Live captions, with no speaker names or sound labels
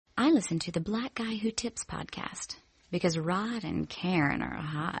I listen to the Black Guy Who Tips podcast because Rod and Karen are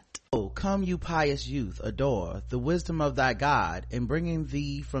hot. Oh, come you pious youth, adore the wisdom of thy God in bringing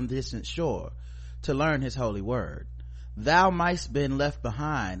thee from distant shore to learn his holy word. Thou mightst been left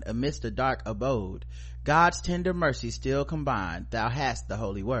behind amidst a dark abode. God's tender mercy still combined, thou hast the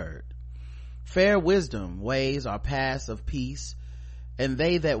holy word. Fair wisdom ways are paths of peace, and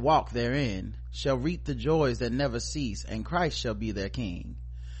they that walk therein shall reap the joys that never cease, and Christ shall be their king.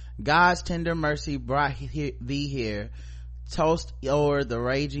 God's tender mercy brought thee here, toast o'er the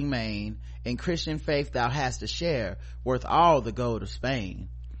raging main. In Christian faith thou hast a share, worth all the gold of Spain.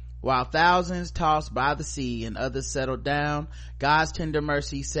 While thousands tossed by the sea and others settled down, God's tender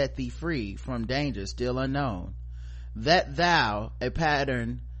mercy set thee free from dangers still unknown. That thou a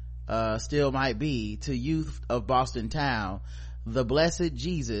pattern still might be to youth of Boston town, the blessed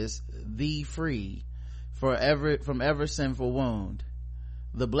Jesus thee free forever from every sinful wound.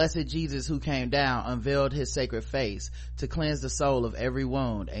 The blessed Jesus who came down unveiled his sacred face to cleanse the soul of every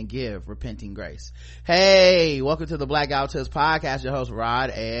wound and give repenting grace. Hey, welcome to the Black Guy Who Tips podcast. Your host Rod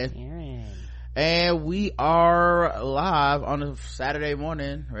and Aaron. And we are live on a Saturday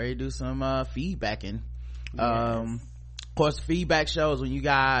morning, ready to do some feedbacking. Yes. Of course, feedback shows when you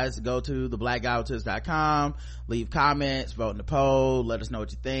guys go to theblackguywhotips.com, leave comments, vote in the poll, let us know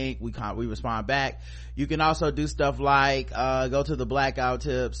what you think. We respond back. You can also do stuff like go to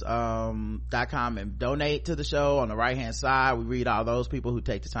theblackguywhotips.com and donate to the show. On the right hand side, we read all those people who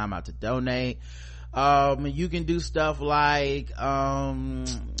take the time out to donate. You can do stuff like email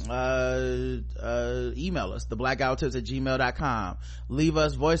us, theblackguywhotips@gmail.com. Leave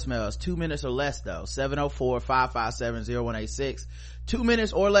us voicemails, 2 minutes or less though, 704-557-0186. 2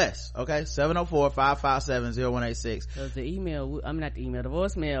 minutes or less, okay? 704-557-0186. Because the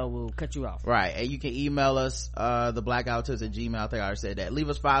voicemail will cut you off. Right, and you can email us theblackguywhotips@gmail. I think I already said that. Leave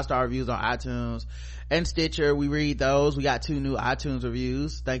us 5-star reviews on iTunes and Stitcher. We read those. We got 2 new iTunes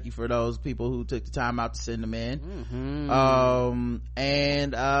reviews. Thank you for those people who took the time out to send them in. I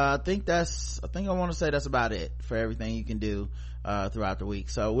think I want to say that's about it for everything you can do throughout the week.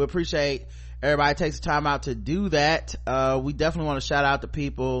 So we appreciate everybody takes the time out to do that. We definitely want to shout out the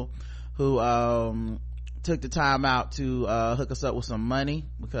people who took the time out to hook us up with some money,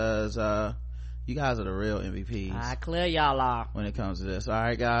 because you guys are the real MVPs. I clear y'all are when it comes to this. All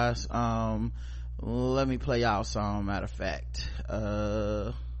right, guys. Let me play y'all a song. Matter of fact,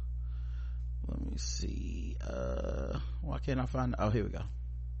 let me see. Why can't I find? Oh, here we go.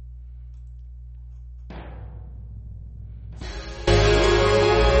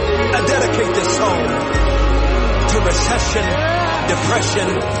 I dedicate this song to recession, depression,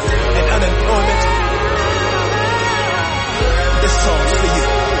 and unemployment. This song's for you.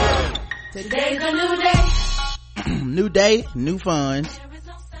 Today's a new day. New day, new funds.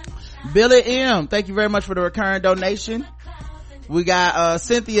 Billy M, thank you very much for the recurring donation. We got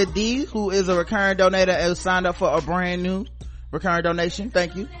Cynthia D, who is a recurring donator and signed up for a brand new recurring donation.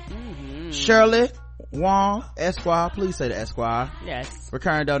 Thank you. Shirley Wong Esquire, please say the Esquire. Yes.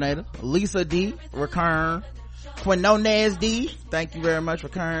 Recurring donator. Lisa D, recurring. Quinones D, thank you very much,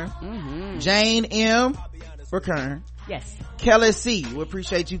 recurring. Jane M, recurring. Yes. Kelly C, we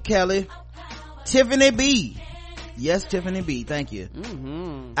appreciate you, Kelly. Tiffany B, yes, Tiffany B, thank you.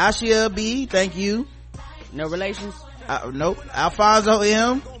 Ashia B, thank you. No relations? Nope. Alfonso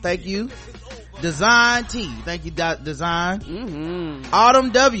M, thank you. Design T, thank you, Design. Autumn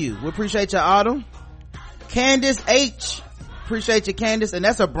W, we appreciate you, Autumn. Candace H, appreciate you, Candace, and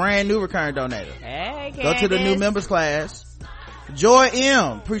that's a brand new recurring donator. Hey, Candace. Go to the new members class. Joy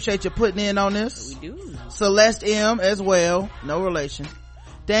M, appreciate you putting in on this. We do. Celeste M as well, no relation.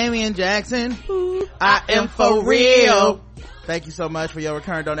 Damian Jackson, I am for real. Thank you so much for your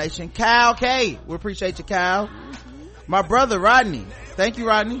recurring donation. Kyle K, we appreciate you, Kyle. My brother Rodney, thank you,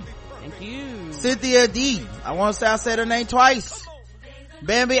 Rodney. Thank you. Cynthia D, I want to say I said her name twice.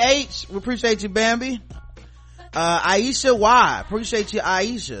 Bambi H, we appreciate you, Bambi. Aisha Y, appreciate you,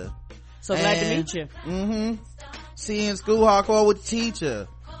 Aisha. So glad to meet you. See you in school hardcore with the teacher.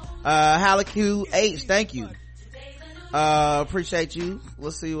 Haliku H, thank you. Appreciate you.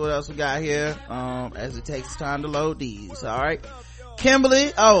 Let's see what else we got here as it takes time to load these. All right,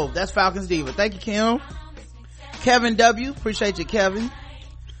 Kimberly, oh, that's Falcons Diva, thank you, Kim. Kevin W, appreciate you, Kevin.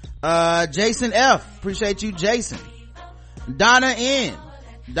 Jason F, appreciate you, Jason. Donna N,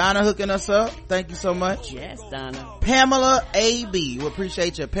 Donna hooking us up, thank you so much. Yes, Donna. Pamela AB, we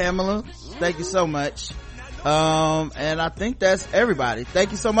appreciate you, Pamela, thank you so much. And I think that's everybody.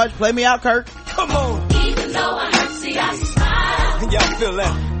 Thank you so much. Play me out, Kirk. Come on. Even though I hurt, see I smile. Y'all feel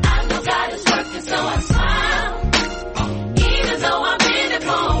that? I know God is working, so I smile. Even though I've been there for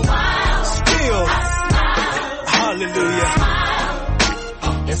a while.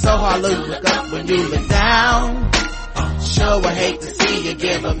 I look up when you look down. Sure, I hate to see you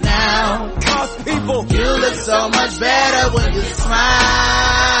give up now. Cause people, you look so much better when you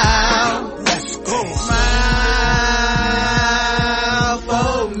smile. let's go. Smile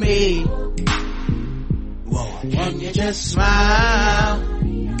for me. Whoa. Can you just smile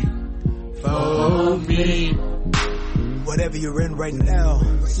for me? Whatever you're in right now,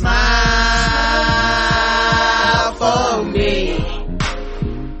 Smile for me.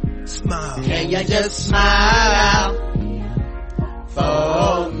 smile. Can you just smile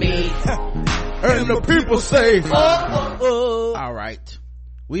for me? And the people say, All right,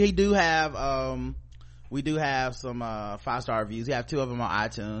 we do have some 5-star reviews. We have 2 of them on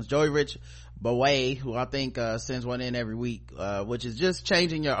iTunes. Joey Rich Baway, who I think sends one in every week, which is just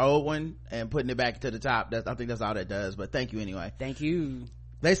changing your old one and putting it back to the top. I think that's all that does, but thank you anyway. Thank you.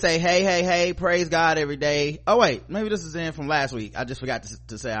 They say, hey, praise God every day. Oh wait, maybe this is in from last week. I just forgot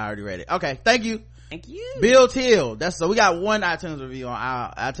to say I already read it. Okay, thank you. Thank you. Bill Till, so we got 1 iTunes review on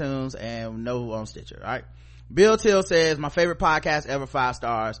our iTunes and no on Stitcher. All right, Bill Till says, my favorite podcast ever, 5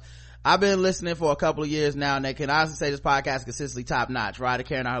 stars. I've been listening for a couple of years now, and they can honestly say this podcast is consistently top notch. Ryder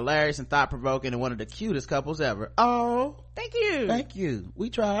Karen are hilarious and thought provoking and one of the cutest couples ever. Oh, Thank you. we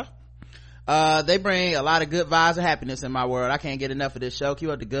try. They bring a lot of good vibes and happiness in my world. I can't get enough of this show. Keep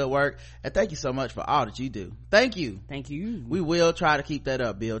up the good work, and thank you so much for all that you do. Thank you. We will try to keep that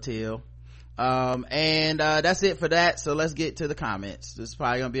up, Bill Till. And that's it for that, so let's get to the comments. This is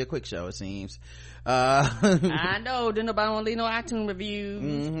probably gonna be a quick show, it seems. I know, didn't nobody want to leave no iTunes reviews.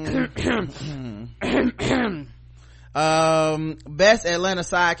 Best Atlanta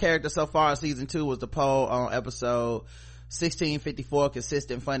side character so far in season 2 was the poll on episode 1654,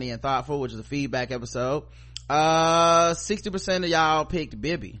 consistent, funny, and thoughtful, which is a feedback episode. 60% of y'all picked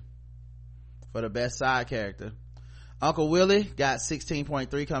Bibby for the best side character. Uncle Willie got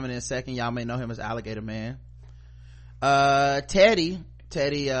 16.3, coming in second. Y'all may know him as Alligator Man. Teddy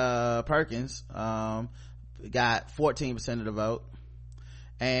Perkins got 14% of the vote,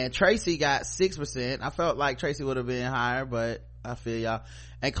 and Tracy got 6%. I felt like Tracy would have been higher, but I feel y'all.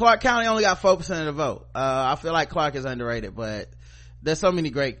 And Clark County only got 4% of the vote. I feel like Clark is underrated, but there's so many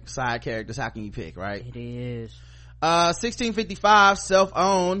great side characters. How can you pick, right? It is. 1655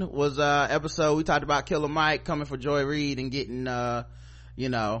 self-owned was episode we talked about Killer Mike coming for Joy Reid and getting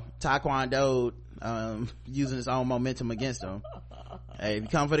taekwondo using his own momentum against him. Hey, if you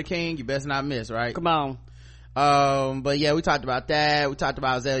come for the king, you best not miss, right? Come on. But yeah, we talked about that. We talked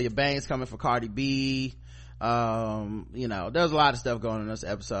about Azalea Banks coming for Cardi B. There's a lot of stuff going on in this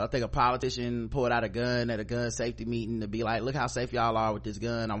episode. I think a politician pulled out a gun at a gun safety meeting to be like, look how safe y'all are with this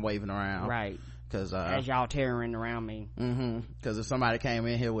gun I'm waving around. Right. Cause as y'all tearing around me. Cause if somebody came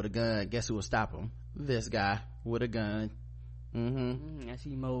in here with a gun, guess who would stop him? This guy with a gun. I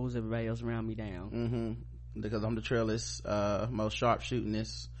see moles, everybody else around me down. Because I'm the trillest, most sharp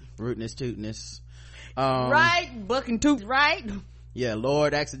shootingest, rootinest, tootinest. Right, bucking tooth, right? Yeah,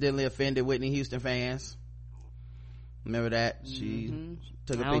 Lord accidentally offended Whitney Houston fans. Remember that? She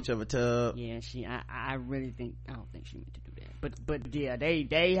took a picture of a tub. Yeah, I really think, I don't think she meant to do that. But yeah,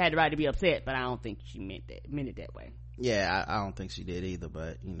 they had the right to be upset, but I don't think she meant it that way. Yeah, I don't think she did either,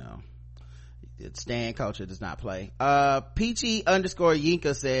 but Stan culture does not play.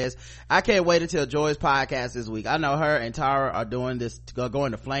 Peachy_Yinka says, I can't wait until Joy's podcast this week. I know her and Tara are doing this,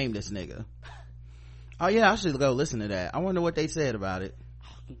 going to flame this nigga. Oh yeah, I should go listen to that. I wonder what they said about it.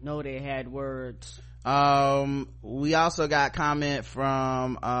 No, they had words. We also got comment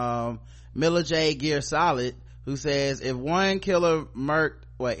from Miller J Gear Solid, who says, if only Killer Merc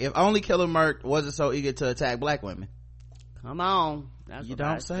wasn't so eager to attack black women. Come on. That's you what don't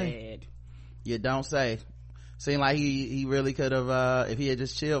I say. said. You don't say. Seemed like he really could have, if he had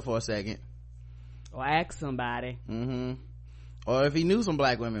just chilled for a second. Or ask somebody. Or if he knew some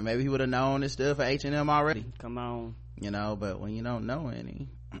black women, maybe he would have known and stood for H&M already. Come on. But when you don't know any,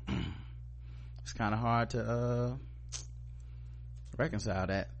 it's kind of hard to reconcile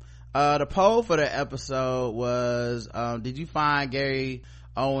that. The poll for the episode was, did you find Gary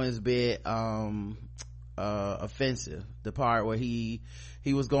Owens' bit offensive? The part where he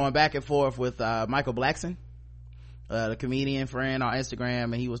was going back and forth with Michael Blackson, the comedian friend, on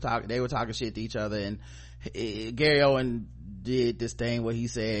Instagram, and they were talking shit to each other, and Gary Owen did this thing where he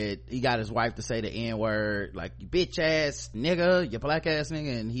said he got his wife to say the N-word, like, you bitch ass nigga, you black ass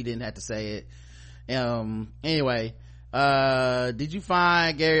nigga, and he didn't have to say it. Anyway, did you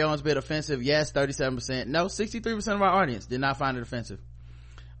find Gary Owens' bit offensive? Yes, 37%. No, 63% of our audience did not find it offensive.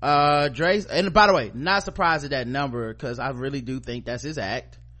 Dre's, and by the way, not surprised at that number, because I really do think that's his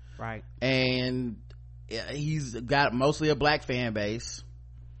act, right? And he's got mostly a black fan base,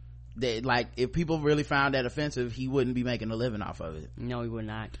 like if people really found that offensive, he wouldn't be making a living off of it. No, he would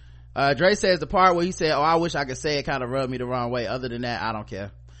not. Dre says the part where he said, "Oh, I wish I could say it," kind of rubbed me the wrong way. Other than that, I don't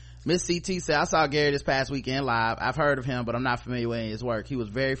care. Miss CT said, "I saw Gary this past weekend live. I've heard of him, but I'm not familiar with any of his work. He was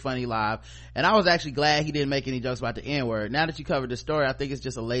very funny live, and I was actually glad he didn't make any jokes about the N-word. Now that you covered this story, I think it's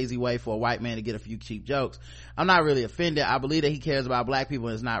just a lazy way for a white man to get a few cheap jokes. I'm not really offended. I believe that he cares about black people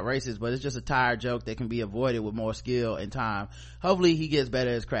and is not racist, but it's just a tired joke that can be avoided with more skill and time. Hopefully he gets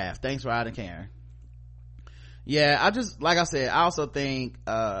better at his craft. Thanks, Rod and Karen." Yeah, I just, like I said, I also think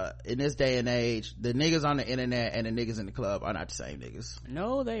in this day and age, the niggas on the internet and the niggas in the club are not the same niggas.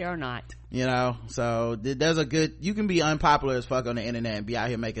 No, they are not. You know, so there's a good, you can be unpopular as fuck on the internet and be out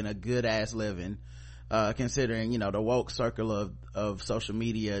here making a good ass living, considering, you know, the woke circle of social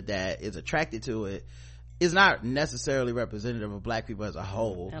media that is attracted to it is not necessarily representative of black people as a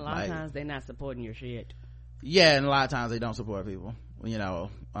whole. And a lot of times they're not supporting your shit. Yeah, and a lot of times they don't support people, you know.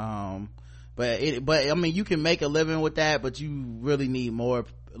 But I mean, you can make a living with that, but you really need more.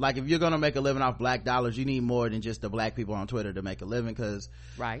 Like, if you're gonna make a living off black dollars, you need more than just the black people on Twitter to make a living, because,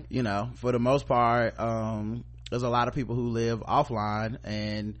 right, you know, for the most part, there's a lot of people who live offline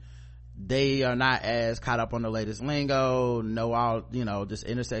and they are not as caught up on the latest lingo, know all, you know, this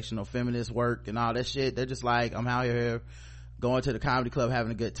intersectional feminist work and all that shit. They're just like, I'm out here going to the comedy club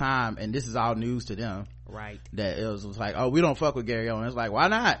having a good time, and this is all news to them. Right. That it was like, oh, we don't fuck with Gary Owen. It's like, why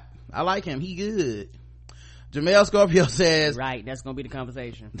not? I like him, he good. Jamel Scorpio says, right, that's gonna be the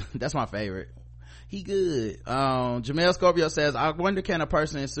conversation. That's my favorite. He good. Jamel Scorpio says, I wonder, can a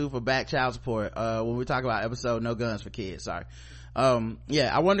person sue for back child support? When we talk about episode No Guns for Kids, sorry.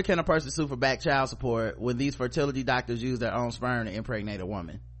 Yeah, I wonder, can a person sue for back child support when these fertility doctors use their own sperm to impregnate a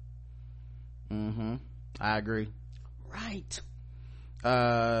woman? I agree. Right.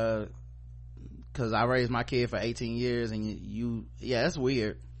 Cause I raised my kid for 18 years and you yeah, that's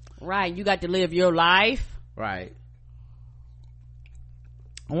weird. Right, you got to live your life. Right.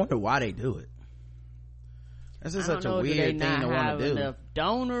 I wonder why they do it. That's just such a weird thing to want to do. Enough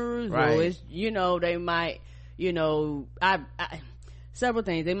donors, right. Or it's, you know, they might, you know, several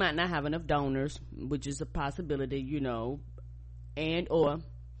things. They might not have enough donors, which is a possibility, you know, and or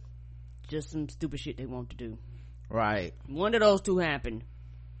just some stupid shit they want to do. Right. One of those two happen.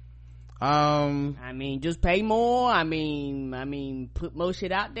 I mean, just pay more. I mean, put more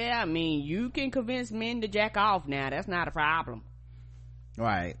shit out there. I mean, you can convince men to jack off now. That's not a problem.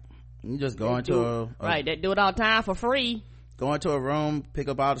 Right. You just go into right. They do it all the time for free. Go into a room, pick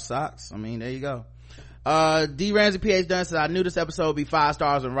up all the socks. I mean, there you go. D Ramsey PH Dunn says, I knew this episode would be 5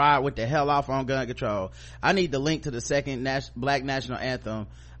 stars and Rod went the hell off on gun control. I need the link to the second black national anthem.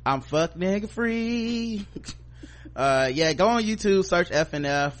 I'm fuck nigga free. Yeah, go on YouTube, search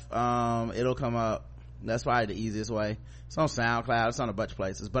FNF. It'll come up. That's probably the easiest way. It's on SoundCloud, it's on a bunch of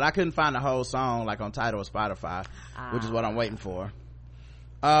places, but I couldn't find the whole song like on Tidal or Spotify, which is what I'm waiting for.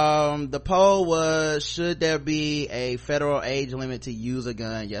 The poll was, should there be a federal age limit to use a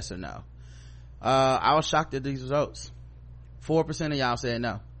gun, yes or no? I was shocked at these results. 4% of y'all said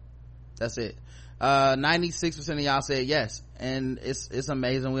no. That's it. 96% of y'all said yes, and it's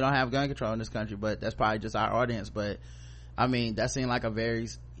amazing we don't have gun control in this country, but that's probably just our audience. But I mean, that seemed like a very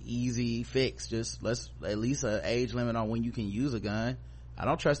easy fix. Just let's at least an age limit on when you can use a gun. I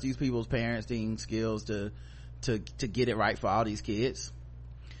don't trust these people's parenting skills to get it right for all these kids.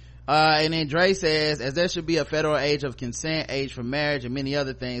 And then Dre says, as there should be a federal age of consent, age for marriage, and many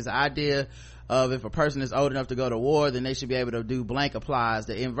other things, the idea of if a person is old enough to go to war, then they should be able to do blank applies.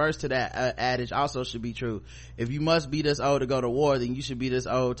 The inverse to that adage also should be true. If you must be this old to go to war, then you should be this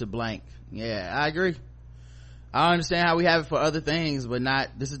old to blank. Yeah, I agree. I understand how we have it for other things, but not,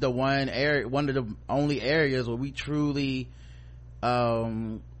 this is the one area, one of the only areas where we truly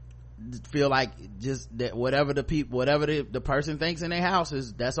feel like just that whatever the person thinks in their house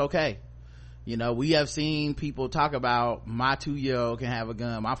is, that's okay. You know, we have seen people talk about, my 2-year-old can have a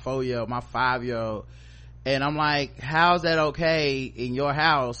gun, my 4-year-old, my 5-year-old, and I'm like, how's that okay in your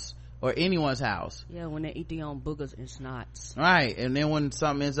house or anyone's house? Yeah, when they eat their own boogers and snots. Right. And then when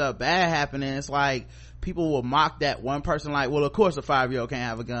something ends up bad happening, it's like people will mock that one person, like, well, of course a 5-year-old can't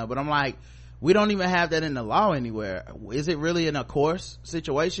have a gun. But I'm like, we don't even have that in the law anywhere. Is it really in a course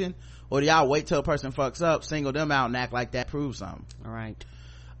situation, or do y'all wait till a person fucks up, single them out, and act like that proves something? All right.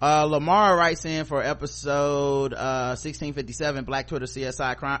 Lamar writes in for episode 1657, Black Twitter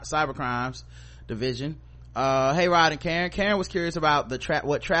CSI Cybercrimes Division. Hey Rod and Karen was curious about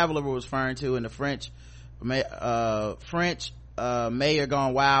what Traveler was referring to in the French mayor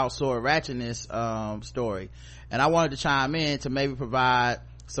gone wild sword ratchetness story, and I wanted to chime in to maybe provide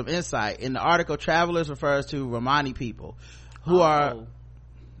some insight. In the article, Travelers refers to Romani people who are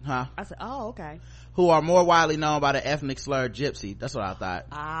Huh? I said, oh, okay. Who are more widely known by the ethnic slur gypsy. That's what I thought.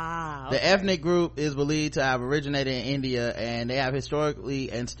 Okay. The ethnic group is believed to have originated in India, and they have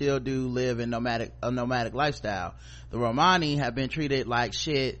historically and still do live in a nomadic lifestyle. The Romani have been treated like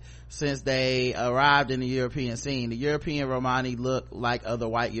shit since they arrived in the European scene. The European Romani look like other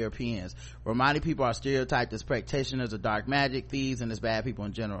white Europeans. Romani people are stereotyped as practitioners of dark magic, thieves, and as bad people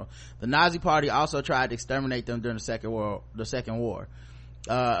in general. The Nazi Party also tried to exterminate them during the Second War.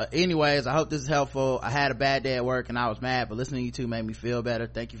 Anyways, I hope this is helpful. I had a bad day at work and I was mad, but listening to you two made me feel better.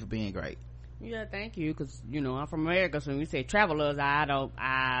 Thank you for being great. Yeah, thank you, because I'm from America, so when we say travelers, I'm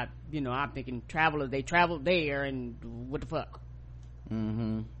thinking travelers, they traveled there, and what the fuck.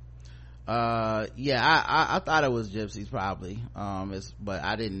 I thought it was gypsies probably, but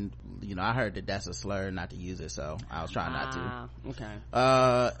I didn't, I heard that that's a slur not to use it, so I was trying not to. Okay.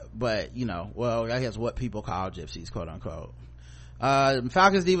 But I guess what people call gypsies, quote unquote.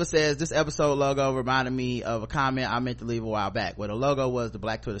 Falcons Diva says this episode logo reminded me of a comment I meant to leave a while back, where the logo was the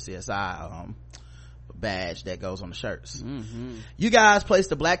Black Twitter CSI badge that goes on the shirts. You guys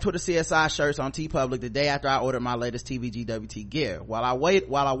placed the Black Twitter CSI shirts on TeePublic the day after I ordered my latest TVGWT gear. While I wanted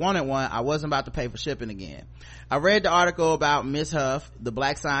one, I wasn't about to pay for shipping again. I read the article about Miss Huff, the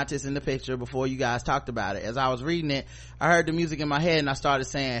black scientist in the picture, before you guys talked about it. As I was reading it, I heard the music in my head and I started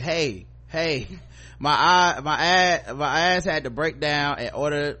saying, hey, my ass had to break down and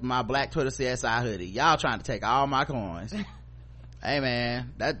order my Black Twitter CSI hoodie. Y'all trying to take all my coins. Hey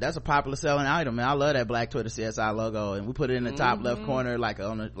man, that's a popular selling item, man. I love that Black Twitter CSI logo, and we put it in the top left corner like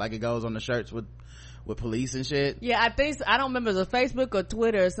it goes on the shirts with police and shit. Yeah, I don't remember if it was Facebook or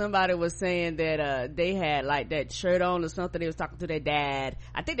Twitter. Somebody was saying that they had like that shirt on or something. They was talking to their dad.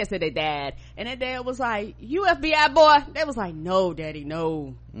 I think they said their dad, and their dad was like, "You FBI boy?" They was like, "No, daddy,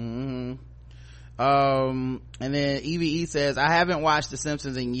 no." And then EVE says, I haven't watched The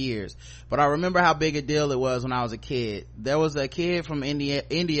Simpsons in years, but I remember how big a deal it was when I was a kid. There was a kid from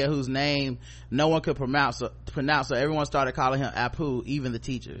India whose name no one could pronounce, so everyone started calling him Apu, even the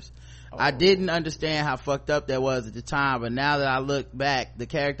teachers. I didn't understand how fucked up that was at the time, but now that I look back, the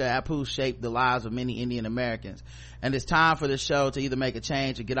character Apu shaped the lives of many Indian Americans, and it's time for the show to either make a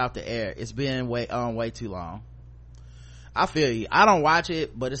change or get off the air. It's been way too long. I feel you. I don't watch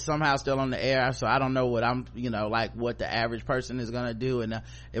it, but it's somehow still on the air, so I don't know what what the average person is gonna do, and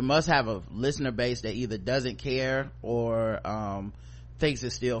it must have a listener base that either doesn't care or thinks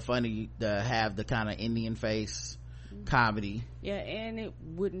it's still funny to have the kind of Indian face comedy. Yeah, and it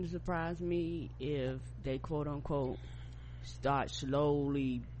wouldn't surprise me if they quote unquote start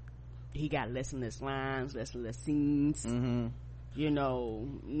slowly, he got less and less lines, less and less scenes.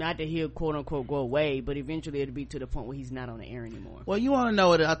 Not that he'll quote unquote go away, but eventually it'll be to the point where he's not on the air anymore. Well, you want to know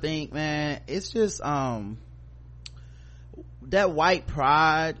what I think, man? It's just that white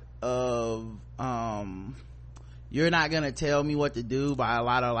pride of you're not gonna tell me what to do by a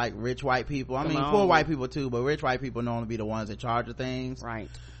lot of like rich white people. I mean, poor white people too, but rich white people normally be the ones in charge of things, right?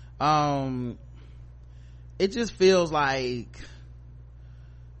 It just feels like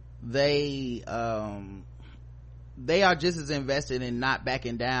they are just as invested in not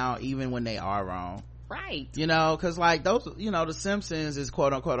backing down even when they are wrong, right? Because like those, The Simpsons is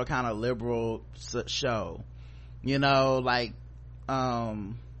quote unquote a kind of liberal show, I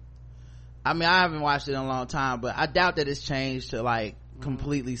mean, I haven't watched it in a long time, but I doubt that it's changed to like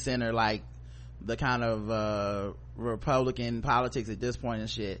completely center like the kind of Republican politics at this point and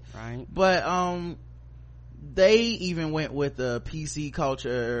shit, right? But they even went with the PC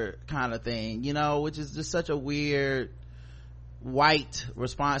culture kind of thing, which is just such a weird white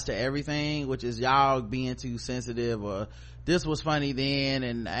response to everything, which is y'all being too sensitive, or this was funny then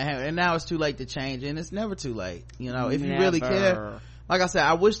and now it's too late to change it. And it's never too late, if you really care. Like I said,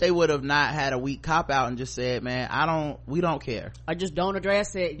 I wish they would have not had a weak cop out and just said, man, we don't care, or just don't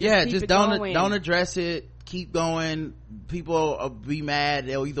address it. Just don't address it, keep going. People will be mad,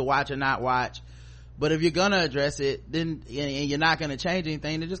 they'll either watch or not watch. But if you're gonna address it, then and you're not gonna change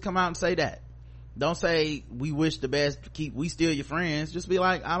anything, then just come out and say that. Don't say we wish the best, we still your friends. Just be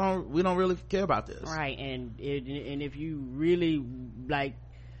like, we don't really care about this, right? And if you really like,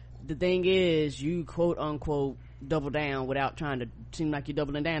 the thing is, you quote unquote double down without trying to seem like you're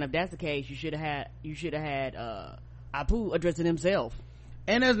doubling down. If that's the case, you should have had Apu addressing himself.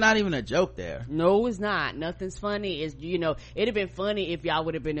 And there's not even a joke there. No, it's not. Nothing's funny. It's, it'd have been funny if y'all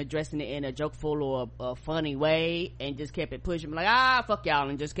would have been addressing it in a jokeful or a funny way and just kept it pushing, like, fuck y'all,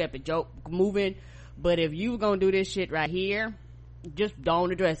 and just kept it joke moving. But if you were gonna do this shit right here, just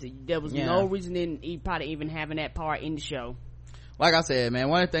don't address it. There was no reason in probably even having that part in the show. Like I said, man,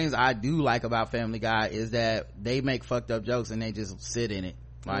 one of the things I do like about Family Guy is that they make fucked up jokes and they just sit in it.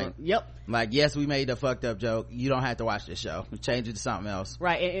 Like, yep. Like, yes, we made the fucked up joke. You don't have to watch this show. Change it to something else.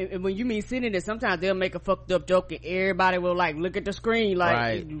 Right. And when you mean sitting there, sometimes they'll make a fucked up joke and everybody will like look at the screen like,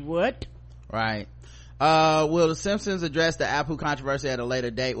 right. What? Right. Will the Simpsons address the Apu controversy at a later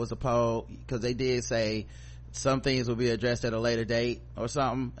date was a poll, because they did say some things will be addressed at a later date or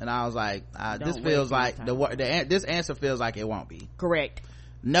something, and I was like, this feels like this answer feels like it won't be. Correct.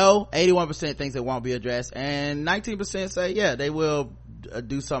 No, 81% thinks it won't be addressed, and 19% say yeah, they will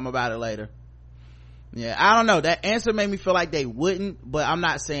do something about it later. Yeah, I don't know, that answer made me feel like they wouldn't, but I'm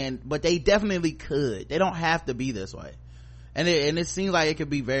not saying, but they definitely could. They don't have to be this way, and it seems like it could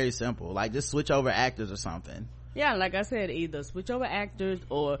be very simple, like just switch over actors or something. Yeah, like I said, either switch over actors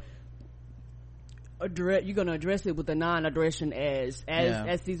or you're gonna address it with a non-aggression as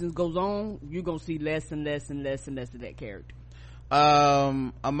seasons goes on. You're gonna see less and less and less and less of that character.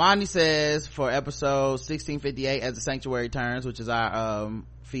 Amani says for episode 1658 as the sanctuary turns, which is our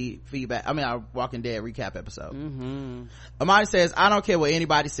feedback, our Walking Dead recap episode. Amani says, I don't care what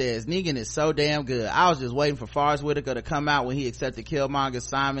anybody says, Negan is so damn good. I was just waiting for Forrest Whitaker to come out when he accepted Killmonger's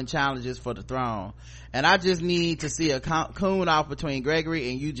Simon challenges for the throne, and I just need to see a coon off between Gregory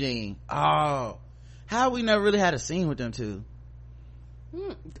and Eugene. Oh, how we never really had a scene with them two.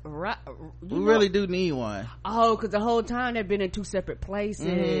 Right, we really do need one. Oh, because the whole time they've been in two separate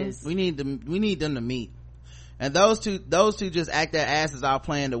places. We need them to meet. And those two just act their asses off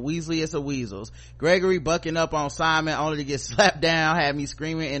playing the Weasleiest of weasels. Gregory bucking up on Simon only to get slapped down had me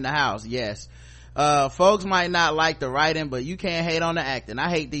screaming in the house. Yes. Folks might not like the writing, but you can't hate on the acting. I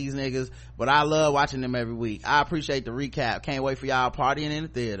hate these niggas, but I love watching them every week. I appreciate the recap. Can't wait for y'all partying in the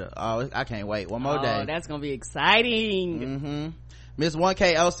theater. Oh, I can't wait. One more day. Oh, that's gonna be exciting. Miss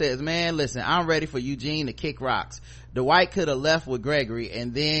 1KO says, man, listen, I'm ready for Eugene to kick rocks. Dwight could have left with Gregory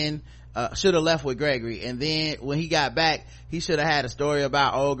and then should have left with Gregory, and then when he got back he should have had a story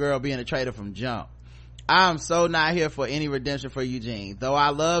about old girl being a traitor from jump. I'm so not here for any redemption for Eugene. Though I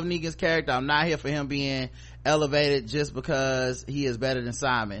love Negan's character, I'm not here for him being elevated just because he is better than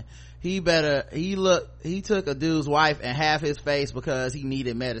Simon. He took a dude's wife and half his face because he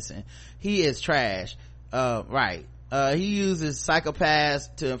needed medicine. He is trash. Right. He uses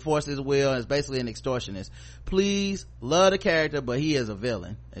psychopaths to enforce his will and is basically an extortionist. Please, love the character, but he is a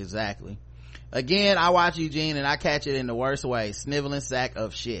villain. Exactly. Again, I watch Eugene and I catch it in the worst way. Sniveling sack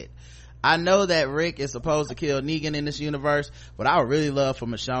of shit. I know that Rick is supposed to kill Negan in this universe, but I would really love for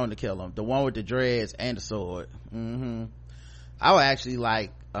Michonne to kill him. The one with the dreads and the sword. I would actually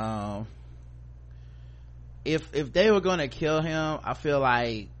like, if they were gonna kill him, I feel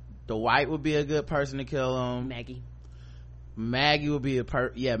like Dwight would be a good person to kill him. Maggie would be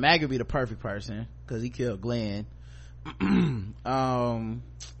Maggie would be the perfect person because he killed Glenn. Who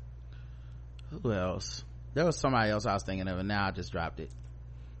else? There was somebody else I was thinking of and now I just dropped it.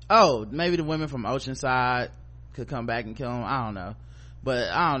 Oh, maybe the women from Oceanside could come back and kill him. I don't know, but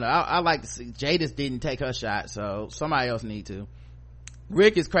I don't know. I like to see Jadis didn't take her shot, so somebody else need to.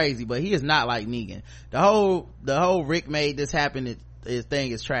 Rick is crazy, but he is not like Negan. The whole Rick made this happen his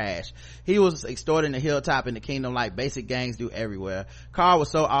thing is trash. He was extorting the hilltop in the kingdom like basic gangs do everywhere. Carl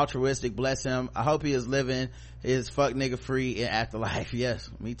was so altruistic, bless him. I hope he is living his fuck nigga free in afterlife. Yes,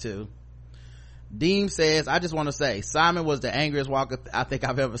 me too. Deem says, I just want to say Simon was the angriest walker I think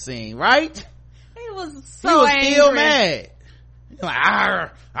I've ever seen. Right? He was angry. Still mad. Like,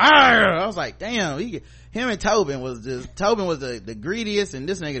 arr, arr. I was like, damn, him and Tobin was the greediest and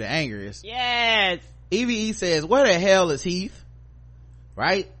this nigga the angriest. Yes. EVE says, where the hell is Heath?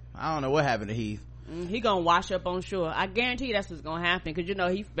 Right? I don't know what happened to Heath. He gonna wash up on shore. I guarantee that's what's gonna happen because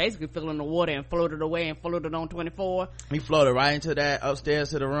he basically fell in the water and floated away and floated on 24. He floated right into that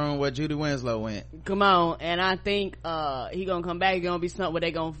upstairs to the room where Judy Winslow went. Come on. And I think he gonna come back. He gonna be something where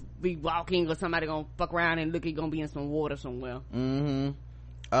they gonna be walking or somebody gonna fuck around and look, he gonna be in some water somewhere.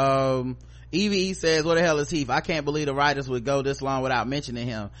 EVE says, what the hell is Heath? I can't believe the writers would go this long without mentioning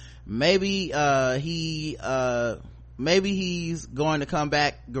him. Maybe he's going to come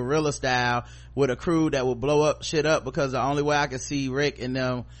back guerrilla style with a crew that will blow up shit up because the only way I can see Rick and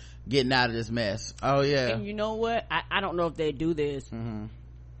them getting out of this mess. Oh yeah. And you know what? I don't know if they do this.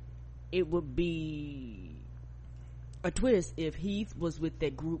 It would be a twist if Heath was with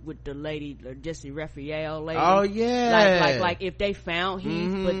that group with the lady, Jesse Raphael lady. Oh yeah. Like if they found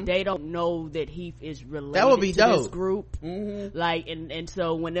Heath, but they don't know that Heath is related that would be to dope. This group. Like, and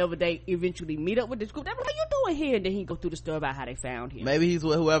so whenever they eventually meet up with this group, they're like, "What you doing here?" And then he go through the story about how they found him. Maybe he's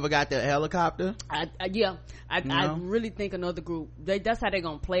with whoever got that helicopter. I really think another group. That's how they're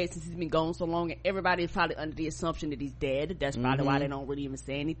gonna play it since he's been gone so long, and everybody is probably under the assumption that he's dead. That's probably why they don't really even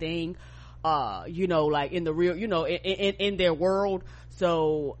say anything. you know, like in the real, you know, in their world.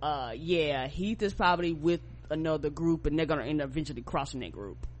 So yeah, Heath is probably with another group, and they're gonna end up eventually crossing that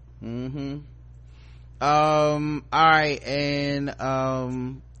group. All right,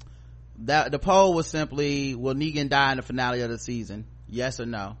 and that the poll was simply, will Negan die in the finale of the season? Yes or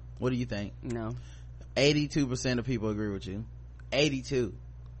no? What do you think? No. 82% of people agree with you. 82%.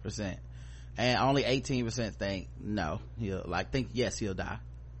 And only 18% think no. Think yes, he'll die.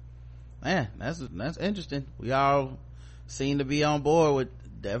 Man, that's interesting. We all seem to be on board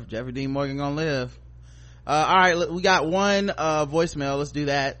with Jeffrey Dean Morgan gonna live. All right, we got one voicemail. Let's do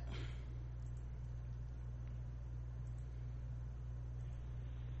that.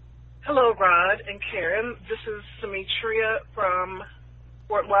 Hello, Rod and Karen. This is Demetria from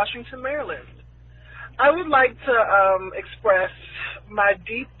Fort Washington, Maryland. I would like to express my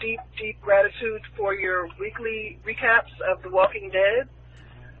deep, deep, deep gratitude for your weekly recaps of The Walking Dead.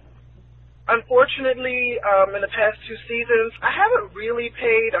 Unfortunately, in the past 2 seasons, I haven't really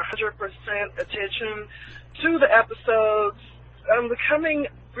paid 100% attention to the episodes. I'm becoming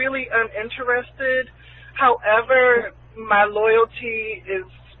really uninterested. However, my loyalty is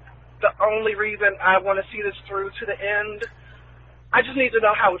the only reason I want to see this through to the end. I just need to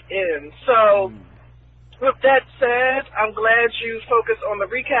know how it ends. So, with that said, I'm glad you focused on the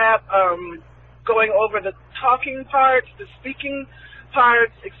recap, going over the talking parts, the speaking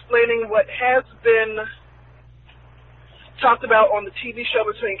parts, explaining what has been talked about on the TV show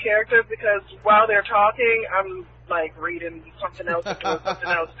between characters, because while they're talking, I'm like reading something else or doing something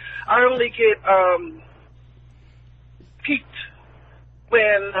else. I only get peaked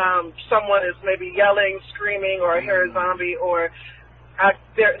when someone is maybe yelling, screaming, or I hear a zombie, or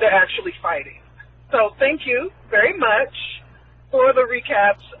they're actually fighting. So thank you very much for the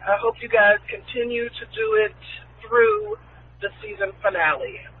recaps. I hope you guys continue to do it through the season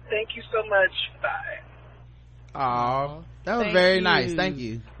finale. Thank you so much. Bye. Aw, that was very nice. Thank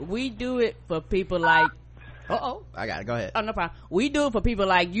you. We do it for people like I got it. Go ahead. Oh, no problem. We do it for people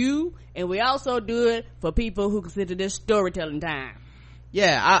like you, and we also do it for people who consider this storytelling time.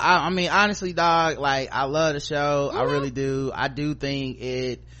 Yeah, I mean, honestly, dog, like, I love the show. I really do. I do think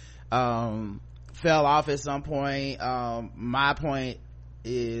it fell off at some point. My point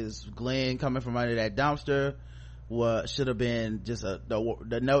is Glenn coming from under that dumpster should have been just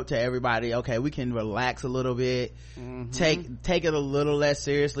the note to everybody. Okay, we can relax a little bit, take it a little less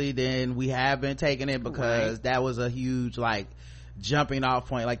seriously than we have been taking it, because that was a huge, like, jumping off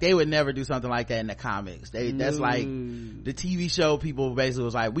point. Like, they would never do something like that in the comics. That's like the TV show. People basically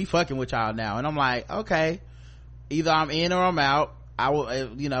was like, we fucking with y'all now, and I'm like, okay, either I'm in or I'm out. I will,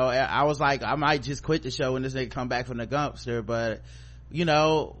 you know, I was like, I might just quit the show when this nigga come back from the dumpster, but you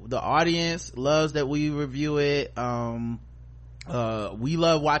know, the audience loves that we review it. We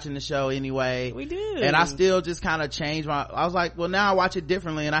love watching the show anyway. We do. And I still just kind of changed I was like, well, now I watch it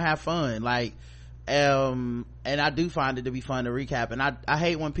differently and I have fun. Like, and I do find it to be fun to recap. And I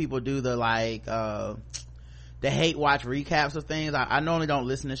hate when people do the, like, the hate watch recaps of things. I normally don't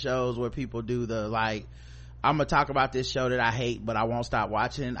listen to shows where people do the, like, I'm gonna talk about this show that I hate, but I won't stop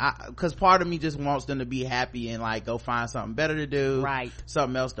watching. Cause part of me just wants them to be happy and, like, go find something better to do. Right.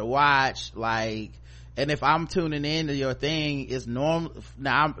 Something else to watch. Like, and if I'm tuning in to your thing, it's normal.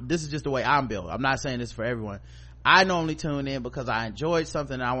 Now, this is just the way I'm built. I'm not saying this for everyone. I normally tune in because I enjoyed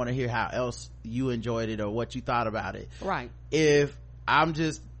something and I want to hear how else you enjoyed it or what you thought about it. Right. If I'm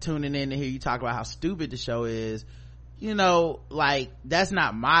just tuning in to hear you talk about how stupid the show is, you know, like, that's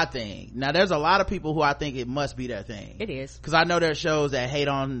not my thing. Now, there's a lot of people who I think it must be their thing. It is. Because I know there are shows that hate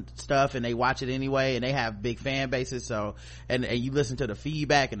on stuff and they watch it anyway, and they have big fan bases. So, and you listen to the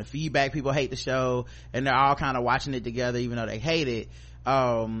feedback, and the feedback people hate the show, and they're all kind of watching it together even though they hate it.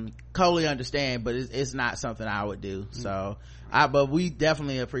 Totally understand, but it's not something I would do. So, but we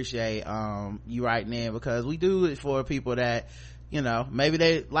definitely appreciate you writing in, because we do it for people that, you know, maybe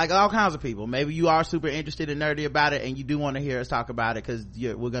they like all kinds of people. Maybe you are super interested and nerdy about it and you do want to hear us talk about it because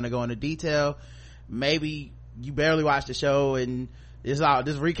we're going to go into detail. Maybe you barely watch the show and this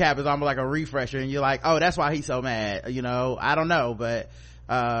recap is almost like a refresher and you're like, oh, that's why he's so mad. You know, I don't know, but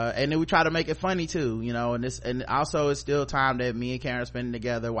and then we try to make it funny too, you know, and also it's still time that me and Karen are spending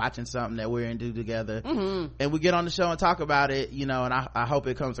together watching something that we're into together, and we get on the show and talk about it, you know, and I hope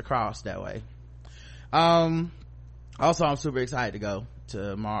it comes across that way. Also, I'm super excited to go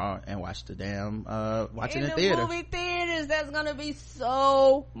tomorrow and watch the damn watching in the theater. Movie theaters, that's gonna be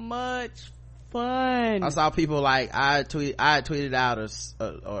so much fun. I saw people, like, I tweeted out or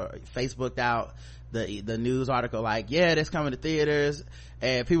Facebooked out the news article, like, yeah, that's coming to theaters,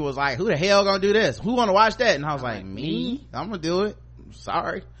 and people was like, who the hell gonna do this? Who wanna watch that? And I was like, me? I'm gonna do it.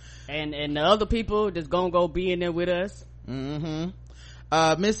 sorry. And the other people that's gonna go be in there with us.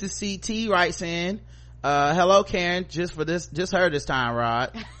 Mrs. CT writes in, hello Karen, just her this time,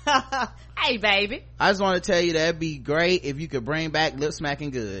 Rod. Hey baby, I just want to tell you that'd be great if you could bring back Lip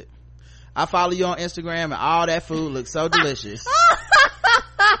Smacking Good. I follow you on Instagram and all that food looks so delicious.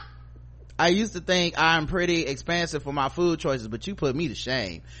 I used to think I'm pretty expansive for my food choices, but you put me to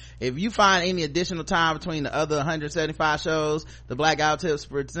shame. If you find any additional time between the other 175 shows the Black Guy Who Tips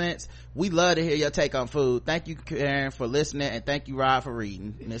presents, we love to hear your take on food. Thank you, Karen, for listening, and thank you, Rod, for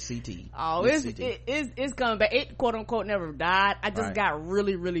reading. Miss CT. Oh, it's coming back. It quote unquote never died. I just got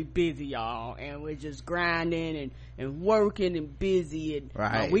really, really busy, y'all, and we're just grinding and working and busy, and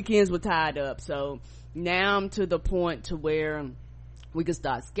my weekends were tied up. So now I'm to the point to where we can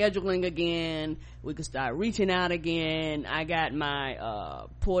start scheduling again. We can start reaching out again. I got my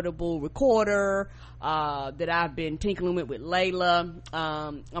portable recorder that I've been tinkling with Layla.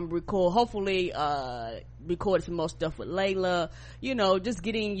 I'm hopefully record some more stuff with Layla. You know, just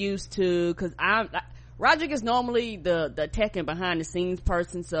getting used to, because Roderick is normally the tech and behind the scenes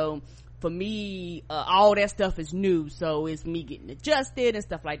person, so for me, all that stuff is new, so it's me getting adjusted and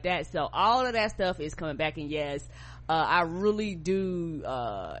stuff like that. So all of that stuff is coming back, and yes, I really do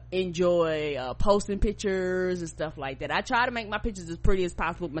enjoy posting pictures and stuff like that. I try to make my pictures as pretty as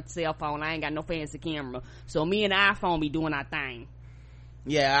possible with my cell phone. I ain't got no fancy camera, so me and the iPhone be doing our thing.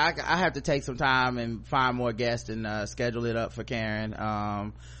 Yeah, I have to take some time and find more guests and schedule it up for Karen,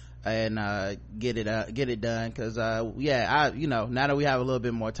 and get it done, because now that we have a little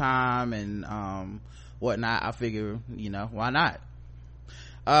bit more time and whatnot, I figure, why not.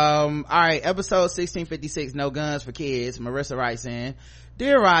 All right, episode 1656, No Guns for Kids. Marissa writes in,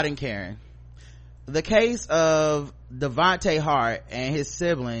 Dear Rod and Karen, the case of Devontae Hart and his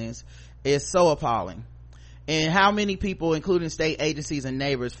siblings is so appalling. And how many people, including state agencies and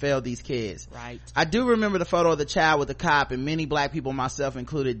neighbors, failed these kids. Right. I do remember the photo of the child with the cop, and many black people, myself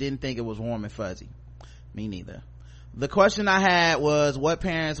included, didn't think it was warm and fuzzy. Me neither. The question I had was, what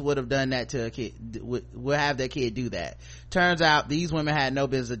parents would have done that to a kid, would have their kid do that? Turns out these women had no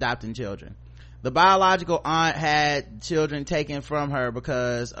business adopting children. The biological aunt had children taken from her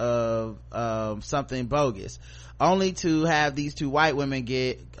because of something bogus, only to have these two white women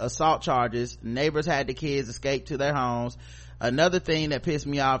get assault charges. Neighbors had the kids escape to their homes. Another thing that pissed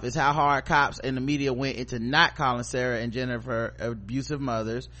me off is how hard cops and the media went into not calling Sarah and Jennifer abusive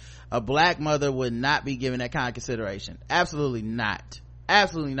mothers. A black mother would not be given that kind of consideration. Absolutely not.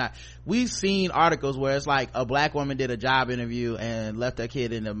 We've seen articles where it's like a black woman did a job interview and left her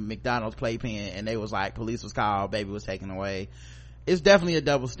kid in a McDonald's playpen, and they was like, police was called, baby was taken away. It's definitely a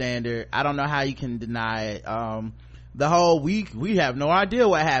double standard. I don't know how you can deny it. The whole we have no idea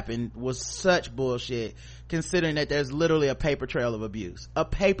what happened was such bullshit, considering that there's literally a paper trail of abuse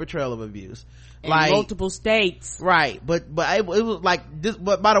in multiple states, right? But it was like this.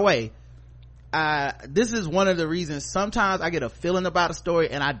 But by the way, this is one of the reasons sometimes I get a feeling about a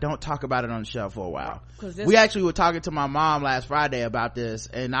story and I don't talk about it on the show for a while. We actually were talking to my mom last Friday about this,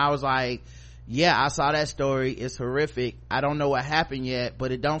 and I was like, yeah, I saw that story, it's horrific, I don't know what happened yet,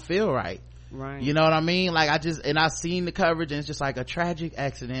 but it don't feel right. You know what I mean? Like, I seen the coverage and it's just like a tragic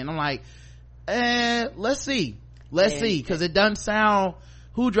accident. I'm like, let's see, because it doesn't sound,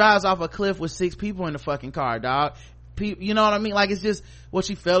 who drives off a cliff with 6 people in the fucking car, dog? You know what I mean? Like, it's just,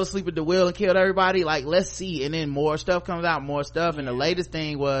 she fell asleep at the wheel and killed everybody. Like, let's see. And then more stuff comes out, and the latest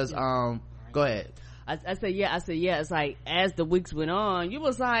thing was go ahead. I said yeah. It's like, as the weeks went on, you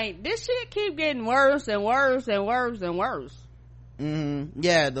was like, this shit keep getting worse and worse and worse and worse.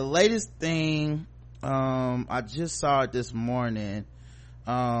 Yeah, the latest thing, I just saw it this morning.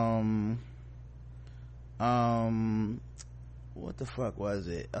 What the fuck was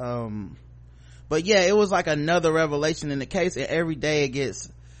it? But yeah, it was like another revelation in the case, and every day it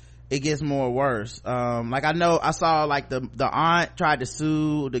gets more worse. Like, I saw like the aunt tried to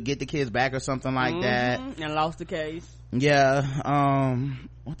sue to get the kids back or something like that, and lost the case. Yeah.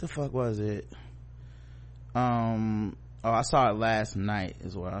 What the fuck was it? I saw it last night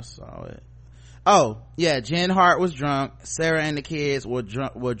is where I saw it. Oh yeah, Jen Hart was drunk. Sarah and the kids were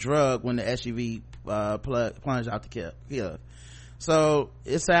drugged when the SUV plunged out the killer. So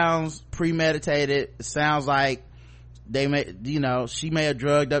it sounds premeditated. It sounds like they she may have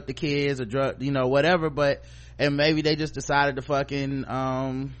drugged up the kids or whatever, and maybe they just decided to fucking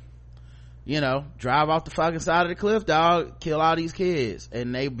drive off the fucking side of the cliff, dog, kill all these kids,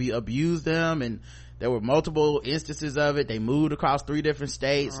 and they abused them, and there were multiple instances of it. They moved across 3 different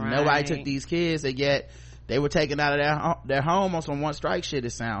states, and nobody took these kids, and yet they were taken out of their home on some one strike shit, it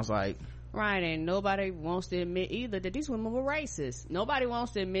sounds like. Right, and nobody wants to admit either that these women were racist. Nobody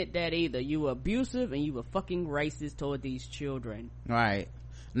wants to admit that either. You were abusive and you were fucking racist toward these children. Right.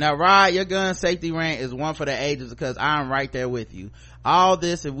 Now, Rod, your gun safety rant is one for the ages because I'm right there with you. All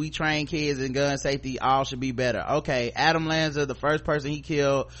this, if we train kids in gun safety, all should be better. Okay, Adam Lanza, the first person he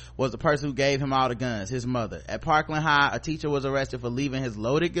killed was the person who gave him all the guns, his mother. At Parkland High, a teacher was arrested for leaving his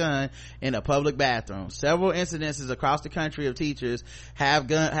loaded gun in a public bathroom. Several incidences across the country of teachers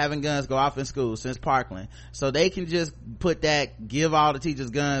having guns go off in school since Parkland. So they can just put that give all the teachers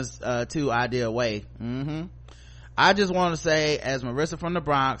guns to idea away. I just want to say, as Marissa from the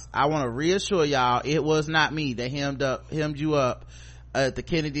Bronx, I want to reassure y'all it was not me that hemmed you up at the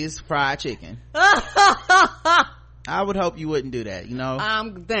Kennedy's Fried Chicken. I would hope you wouldn't do that, you know.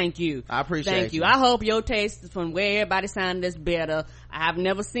 Thank you. I appreciate Thank you. I hope your taste from where everybody sounded is better. I've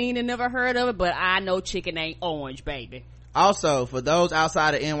never seen it, never heard of it, but I know chicken ain't orange, baby. Also, for those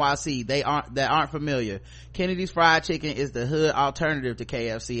outside of NYC that aren't familiar, Kennedy's Fried Chicken is the hood alternative to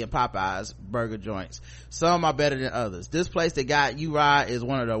KFC and Popeyes burger joints. Some are better than others. This place that got you right is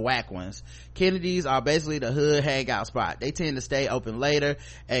one of the whack ones. Kennedy's are basically the hood hangout spot. They tend to stay open later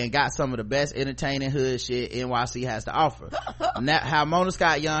and got some of the best entertaining hood shit NYC has to offer. Now, how Mona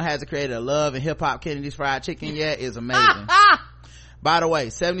Scott Young hasn't created a love and hip-hop Kennedy's Fried Chicken yet is amazing. By the way,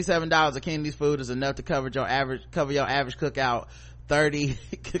 $77 of Kennedy's food is enough to cover your average cookout. 30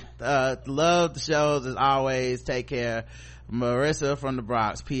 love the shows as always. Take care. Marissa from the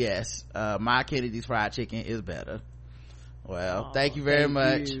Bronx. P.S. My Kennedy's Fried Chicken is better. Well, thank you very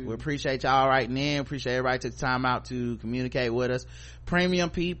much. We appreciate y'all writing in. Appreciate everybody took the time out to communicate with us. Premium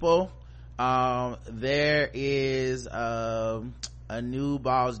people, there is a new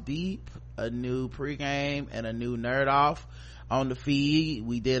Balls Deep, a new pregame, and a new Nerd Off on the feed.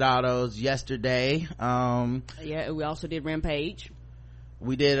 We did all those yesterday. We also did Rampage.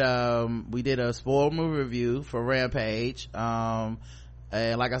 We did a spoiled movie review for Rampage. And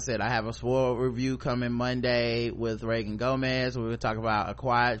like I said, I have a spoiled review coming Monday with Reagan Gomez. We're going to talk about A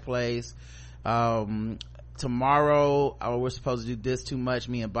Quiet Place. Tomorrow, we're supposed to do This Too Much,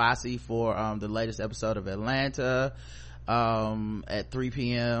 me and Bossy, for the latest episode of Atlanta at 3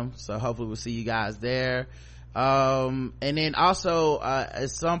 p.m. So hopefully we'll see you guys there. And then also at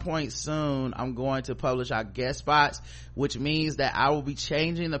some point soon I'm going to publish our guest spots, which means that I will be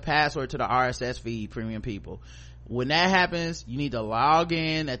changing the password to the RSS feed, premium people. When that happens, you need to log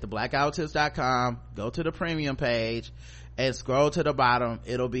in at theblackguywhotips.com, go to the premium page and scroll to the bottom.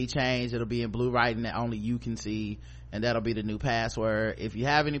 It'll be changed. It'll be in blue writing that only you can see, and that'll be the new password. If you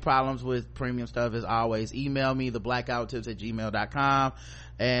have any problems with premium stuff, as always, email me theblackguywhotips@gmail.com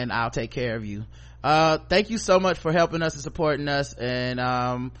and I'll take care of you. Thank you so much for helping us and supporting us,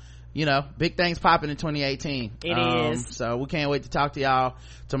 and big things popping in 2018. It is. So we can't wait to talk to y'all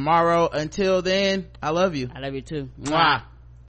tomorrow. Until then, I love you. I love you too. Mwah.